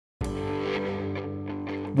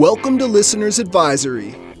Welcome to Listener's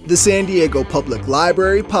Advisory, the San Diego Public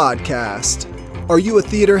Library podcast. Are you a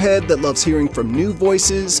theater head that loves hearing from new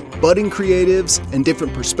voices, budding creatives, and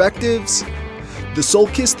different perspectives? The Soul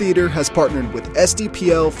Kiss Theater has partnered with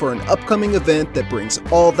SDPL for an upcoming event that brings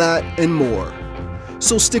all that and more.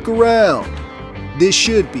 So stick around. This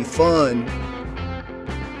should be fun.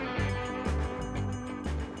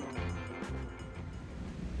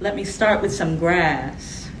 Let me start with some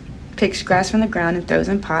grass. Picks grass from the ground and throws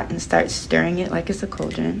in a pot and starts stirring it like it's a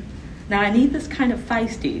cauldron. Now I need this kind of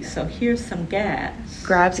feisty, so here's some gas.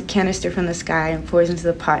 Grabs a canister from the sky and pours into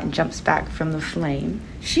the pot and jumps back from the flame.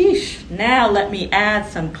 Sheesh, now let me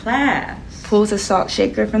add some class. Pulls a salt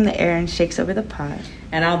shaker from the air and shakes over the pot.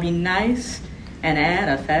 And I'll be nice and add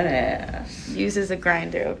a fat ass. Uses a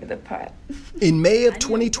grinder over the pot. In May of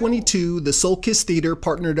 2022, the Soul Kiss Theater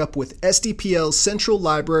partnered up with SDPL's Central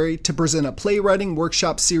Library to present a playwriting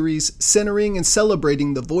workshop series centering and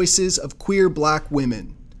celebrating the voices of queer Black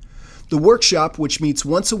women. The workshop, which meets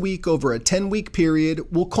once a week over a 10-week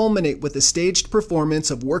period, will culminate with a staged performance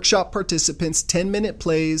of workshop participants' 10-minute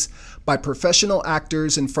plays by professional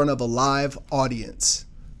actors in front of a live audience.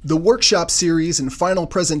 The workshop series and final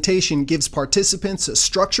presentation gives participants a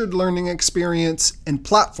structured learning experience and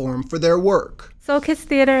platform for their work. Soul Kiss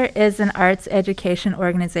Theater is an arts education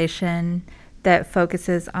organization that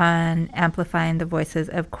focuses on amplifying the voices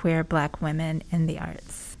of queer Black women in the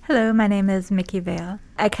arts. Hello, my name is Mickey Vale.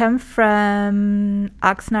 I come from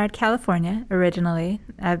Oxnard, California, originally.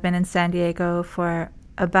 I've been in San Diego for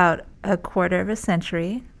about a quarter of a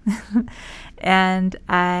century. And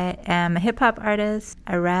I am a hip-hop artist,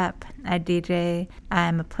 I rap, I DJ,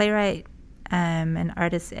 I'm a playwright, I'm an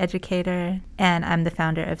artist educator, and I'm the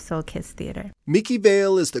founder of Soul Kiss Theater. Mickey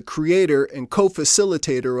Vale is the creator and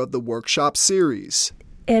co-facilitator of the workshop series.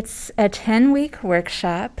 It's a 10-week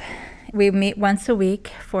workshop. We meet once a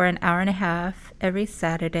week for an hour and a half every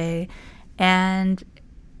Saturday and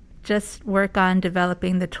just work on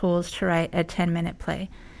developing the tools to write a 10-minute play.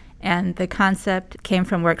 And the concept came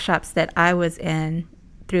from workshops that I was in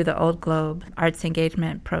through the Old Globe Arts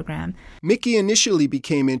Engagement Program. Mickey initially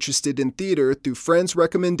became interested in theater through friends'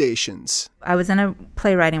 recommendations. I was in a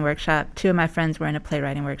playwriting workshop. Two of my friends were in a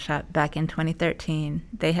playwriting workshop back in 2013.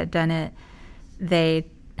 They had done it. They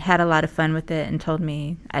had a lot of fun with it and told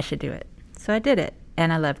me I should do it. So I did it,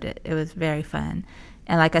 and I loved it. It was very fun.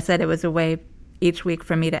 And like I said, it was a way each week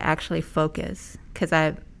for me to actually focus, because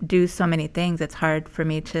I do so many things. It's hard for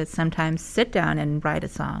me to sometimes sit down and write a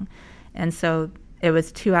song. And so it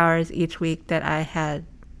was 2 hours each week that I had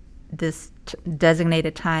this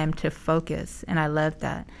designated time to focus, and I loved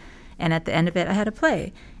that. And at the end of it, I had a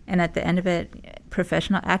play. And at the end of it,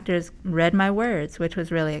 professional actors read my words, which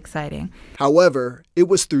was really exciting. However, it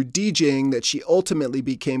was through DJing that she ultimately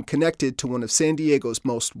became connected to one of San Diego's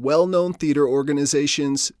most well-known theater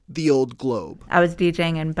organizations, the Old Globe. I was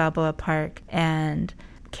DJing in Balboa Park, and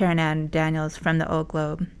Karen Ann Daniels from the Old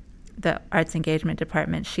Globe, the Arts Engagement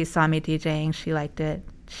Department, she saw me DJing, she liked it.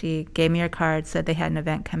 She gave me her card, said they had an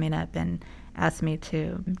event coming up, and asked me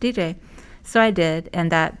to DJ. So I did,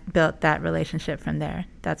 and that built that relationship from there.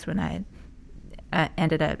 That's when I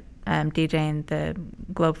ended up DJing the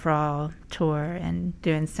Globe for All tour and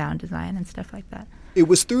doing sound design and stuff like that. It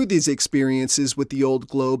was through these experiences with the Old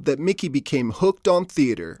Globe that Mickey became hooked on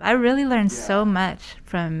theater. I really learned so much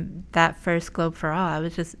from that first Globe for All. I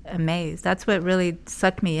was just amazed. That's what really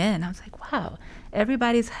sucked me in. I was like, wow,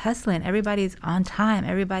 everybody's hustling, everybody's on time,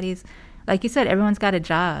 everybody's, like you said, everyone's got a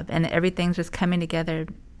job, and everything's just coming together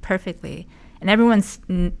perfectly, and everyone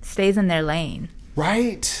stays in their lane.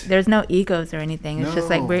 Right. There's no egos or anything. It's just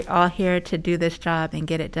like we're all here to do this job and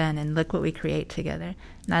get it done, and look what we create together.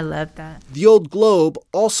 And I love that. The Old Globe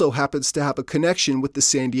also happens to have a connection with the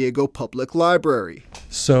San Diego Public Library.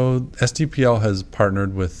 So SDPL has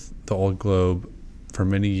partnered with the Old Globe for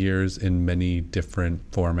many years in many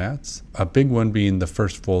different formats. A big one being the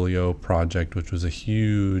First Folio project, which was a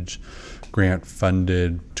huge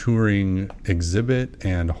grant-funded touring exhibit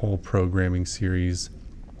and a whole programming series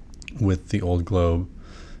with the Old Globe,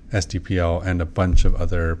 SDPL, and a bunch of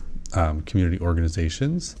other community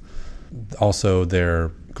organizations. Also,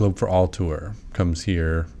 their Globe for All tour comes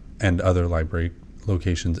here and other library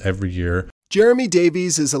locations every year. Jeremy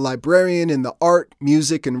Davies is a librarian in the Art,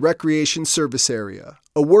 Music, and Recreation Service Area,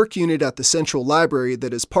 a work unit at the Central Library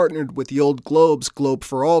that has partnered with the Old Globe's Globe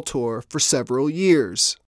for All tour for several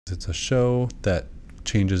years. It's a show that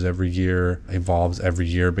changes every year, evolves every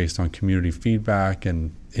year based on community feedback,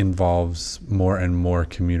 and involves more and more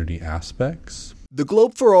community aspects. The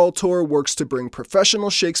Globe for All tour works to bring professional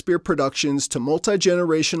Shakespeare productions to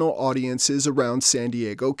multi-generational audiences around San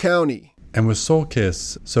Diego County. And with Soul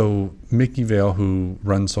Kiss, so Mickey Vale, who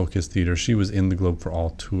runs Soul Kiss Theater, she was in the Globe for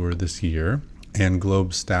All tour this year. And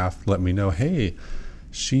Globe staff let me know, hey,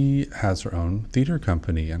 she has her own theater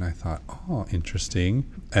company. And I thought, oh, interesting.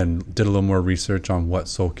 And did a little more research on what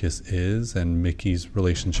Soul Kiss is and Mickey's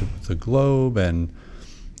relationship with the Globe, and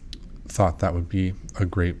thought that would be a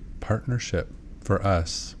great partnership for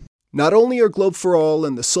us. Not only are Globe for All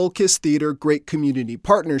and the Soul Kiss Theater great community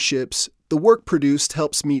partnerships, the work produced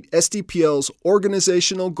helps meet SDPL's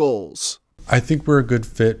organizational goals. I think we're a good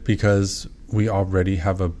fit because we already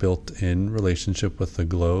have a built-in relationship with the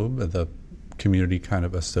Globe. The community kind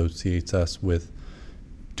of associates us with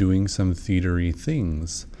doing some theatery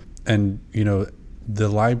things. And, you know, the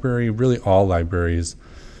library, really all libraries,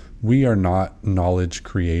 we are not knowledge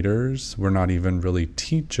creators. We're not even really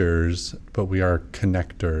teachers, but we are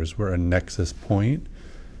connectors. We're a nexus point.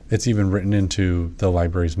 It's even written into the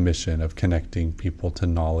library's mission of connecting people to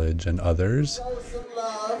knowledge and others.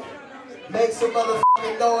 Make some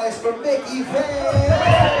motherfucking noise for Mickey Vale.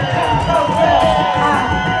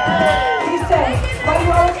 He said, why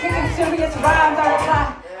you always kicking serious rhymes all the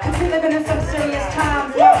time? Cause we living in some serious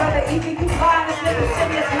times. My brother E.B. Blind is living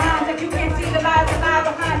serious minds. If you can't see the lies that lie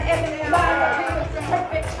behind every line, the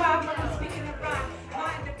perfect time for speaking of rhyme.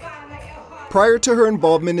 Prior to her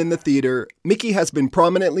involvement in the theater, Mickey has been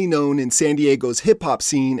prominently known in San Diego's hip-hop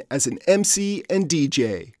scene as an MC and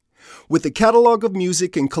DJ. With a catalog of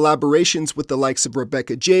music and collaborations with the likes of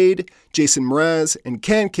Rebecca Jade, Jason Mraz, and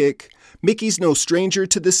Can-Kick, Mickey's no stranger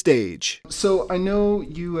to the stage. So I know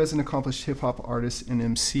you as an accomplished hip-hop artist and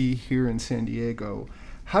MC here in San Diego.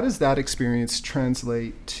 How does that experience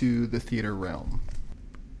translate to the theater realm?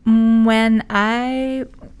 When I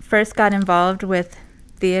first got involved with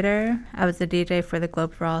theater, I was a DJ for the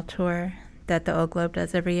Globe for All tour that the Old Globe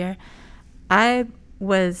does every year. I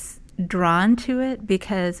was drawn to it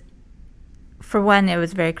because, for one, it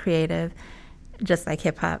was very creative, just like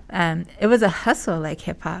hip-hop. It was a hustle like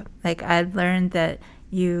hip-hop. Like, I learned that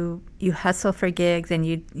you hustle for gigs and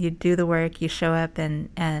you do the work, you show up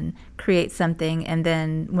and create something, and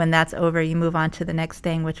then when that's over, you move on to the next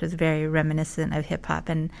thing, which was very reminiscent of hip-hop,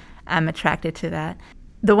 and I'm attracted to that.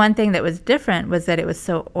 The one thing that was different was that it was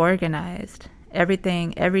so organized.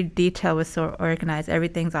 Everything, every detail was so organized.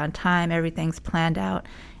 Everything's on time, everything's planned out.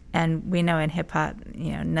 And we know in hip-hop,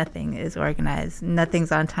 you know, nothing is organized,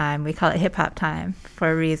 nothing's on time. We call it hip-hop time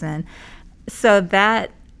for a reason. So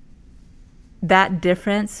that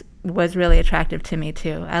difference was really attractive to me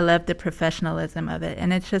too. I love the professionalism of it,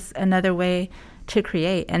 and it's just another way to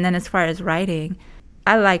create. And then as far as writing,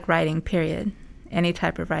 I like writing, period. Any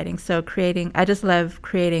type of writing. So I just love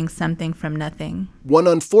creating something from nothing. One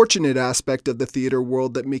unfortunate aspect of the theater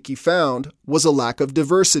world that Mickey found was a lack of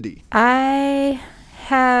diversity. I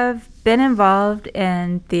have been involved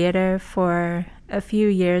in theater for a few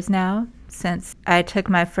years now, since I took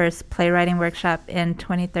my first playwriting workshop in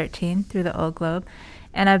 2013 through the Old Globe.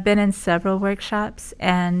 And I've been in several workshops,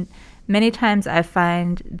 and many times I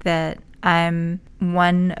find that I'm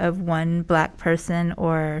one of one Black person,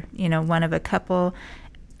 or, you know, one of a couple,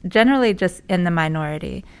 generally just in the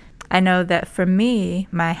minority. I know that for me,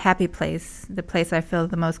 my happy place, the place I feel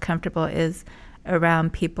the most comfortable, is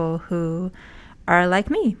around people who are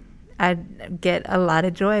like me. I get a lot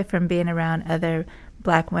of joy from being around other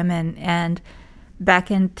Black women. And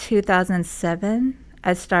back in 2007,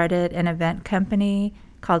 I started an event company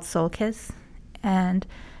called Soul Kiss, and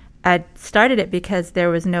I started it because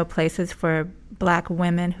there was no places for Black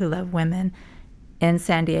women who love women in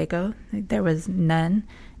San Diego. There was none.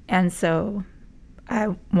 And so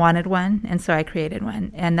I wanted one, and so I created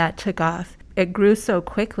one, and that took off. It grew so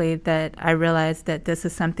quickly that I realized that this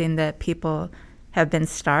is something that people have been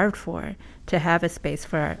starved for, to have a space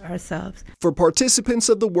for ourselves. For participants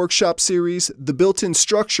of the workshop series, the built-in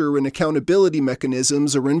structure and accountability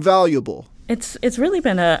mechanisms are invaluable. It's really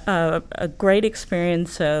been a great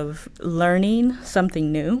experience of learning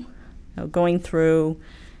something new, going through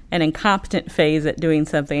an incompetent phase at doing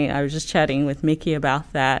something. I was just chatting with Mickey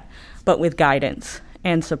about that, but with guidance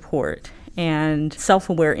and support and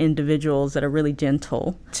self-aware individuals that are really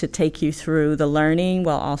gentle to take you through the learning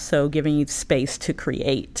while also giving you space to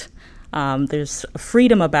create. There's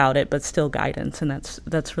freedom about it, but still guidance, and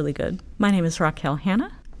that's really good. My name is Raquel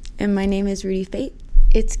Hanna. And my name is Rudy Fate.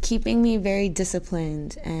 It's keeping me very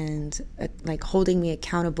disciplined and like holding me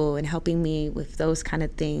accountable and helping me with those kind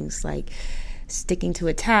of things, like sticking to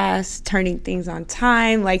a task, turning things on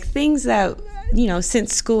time, like things that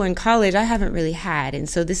since school and college, I haven't really had. And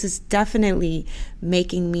so this is definitely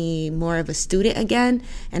making me more of a student again.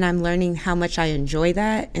 And I'm learning how much I enjoy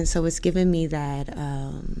that. And so it's giving me that,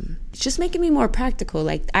 it's just making me more practical.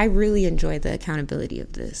 Like, I really enjoy the accountability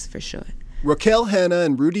of this, for sure. Raquel Hanna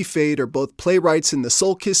and Rudy Fade are both playwrights in the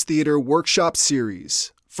Soul Kiss Theater workshop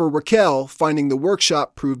series. For Raquel, finding the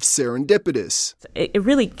workshop proved serendipitous. It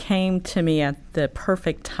really came to me at the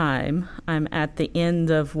perfect time. I'm at the end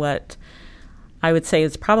of what I would say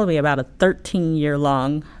is probably about a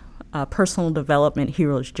 13-year-long personal development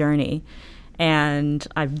hero's journey. And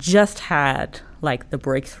I've just had like the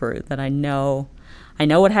breakthrough that I know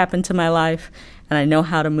what happened to my life and I know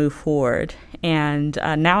how to move forward. And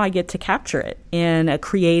now I get to capture it in a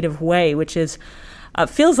creative way, which is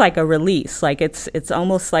feels like a release. Like it's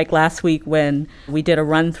almost like last week when we did a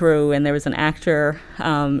run through and there was an actor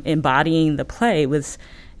embodying the play. It was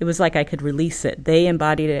like I could release it. They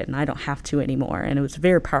embodied it and I don't have to anymore. And it was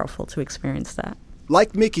very powerful to experience that.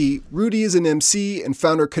 Like Mickey, Rudy is an MC and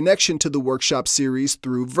found her connection to the workshop series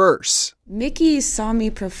through verse. Mickey saw me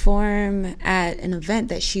perform at an event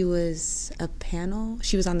that she was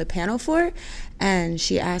on the panel for, and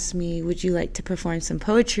she asked me, would you like to perform some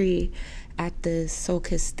poetry at the Soul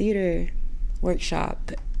Kiss Theater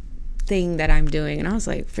workshop thing that I'm doing? And I was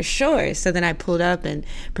like, for sure. So then I pulled up and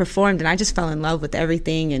performed, and I just fell in love with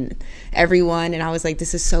everything and everyone. And I was like,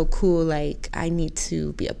 this is so cool. Like, I need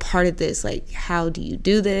to be a part of this. Like, how do you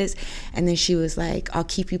do this? And then she was like, I'll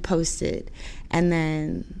keep you posted. And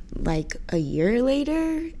then like a year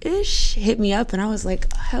later-ish, hit me up, and I was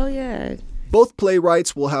like, hell yeah. Both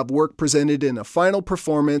playwrights will have work presented in a final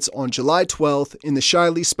performance on July 12th in the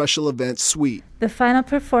Shiley Special Events Suite. The final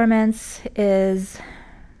performance is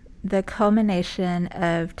the culmination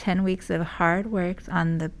of 10 weeks of hard work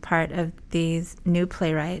on the part of these new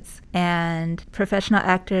playwrights. And professional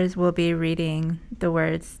actors will be reading the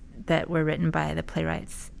words that were written by the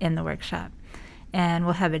playwrights in the workshop. And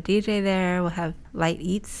we'll have a DJ there, we'll have light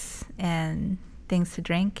eats and things to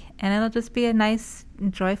drink, and it'll just be a nice,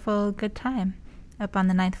 joyful, good time up on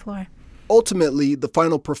the 9th floor. Ultimately, the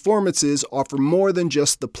final performances offer more than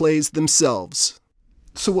just the plays themselves.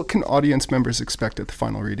 So what can audience members expect at the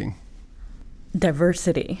final reading?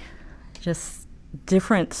 Diversity, just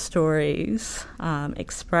different stories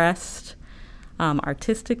expressed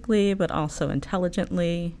artistically, but also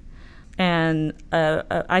intelligently. And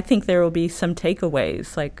I think there will be some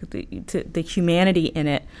takeaways, like the humanity in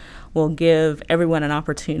it will give everyone an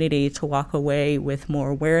opportunity to walk away with more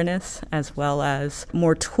awareness as well as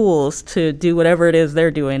more tools to do whatever it is they're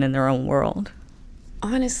doing in their own world.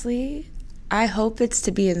 Honestly, I hope it's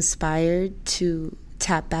to be inspired to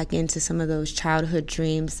tap back into some of those childhood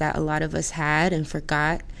dreams that a lot of us had and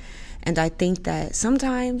forgot. And I think that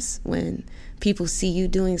sometimes when people see you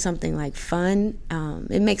doing something like fun,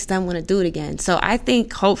 it makes them want to do it again. So I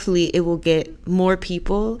think hopefully it will get more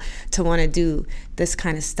people to want to do this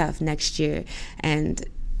kind of stuff next year. And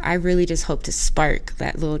I really just hope to spark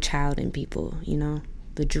that little child in people,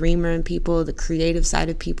 the dreamer in people, the creative side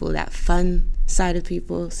of people, that fun side of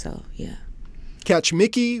people. So, yeah. Catch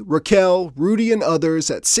Mickey, Raquel, Rudy, and others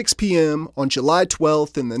at 6 p.m. on July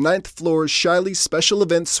 12th in the 9th floor Shiley Special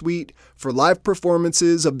Events Suite for live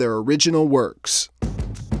performances of their original works.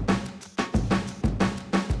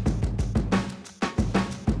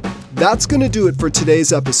 That's going to do it for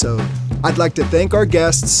today's episode. I'd like to thank our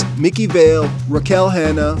guests, Mickey Vale, Raquel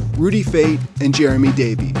Hanna, Rudy Fate, and Jeremy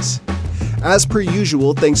Davies. As per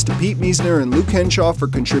usual, thanks to Pete Meisner and Luke Henshaw for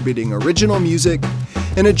contributing original music,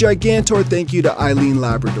 and a gigantor thank you to Eileen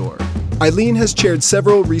Labrador. Eileen has chaired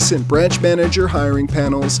several recent branch manager hiring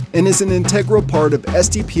panels and is an integral part of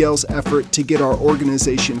SDPL's effort to get our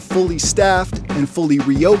organization fully staffed and fully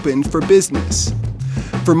reopened for business.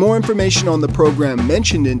 For more information on the program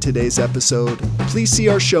mentioned in today's episode, please see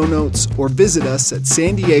our show notes or visit us at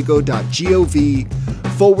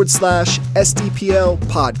sandiego.gov/SDPL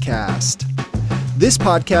podcast. This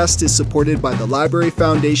podcast is supported by the Library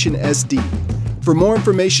Foundation SD. For more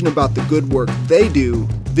information about the good work they do,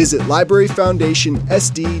 visit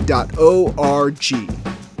libraryfoundationsd.org.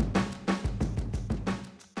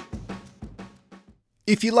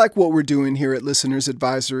 If you like what we're doing here at Listeners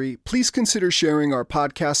Advisory, please consider sharing our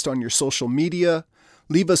podcast on your social media,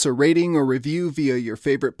 leave us a rating or review via your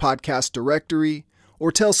favorite podcast directory,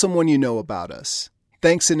 or tell someone you know about us.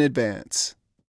 Thanks in advance.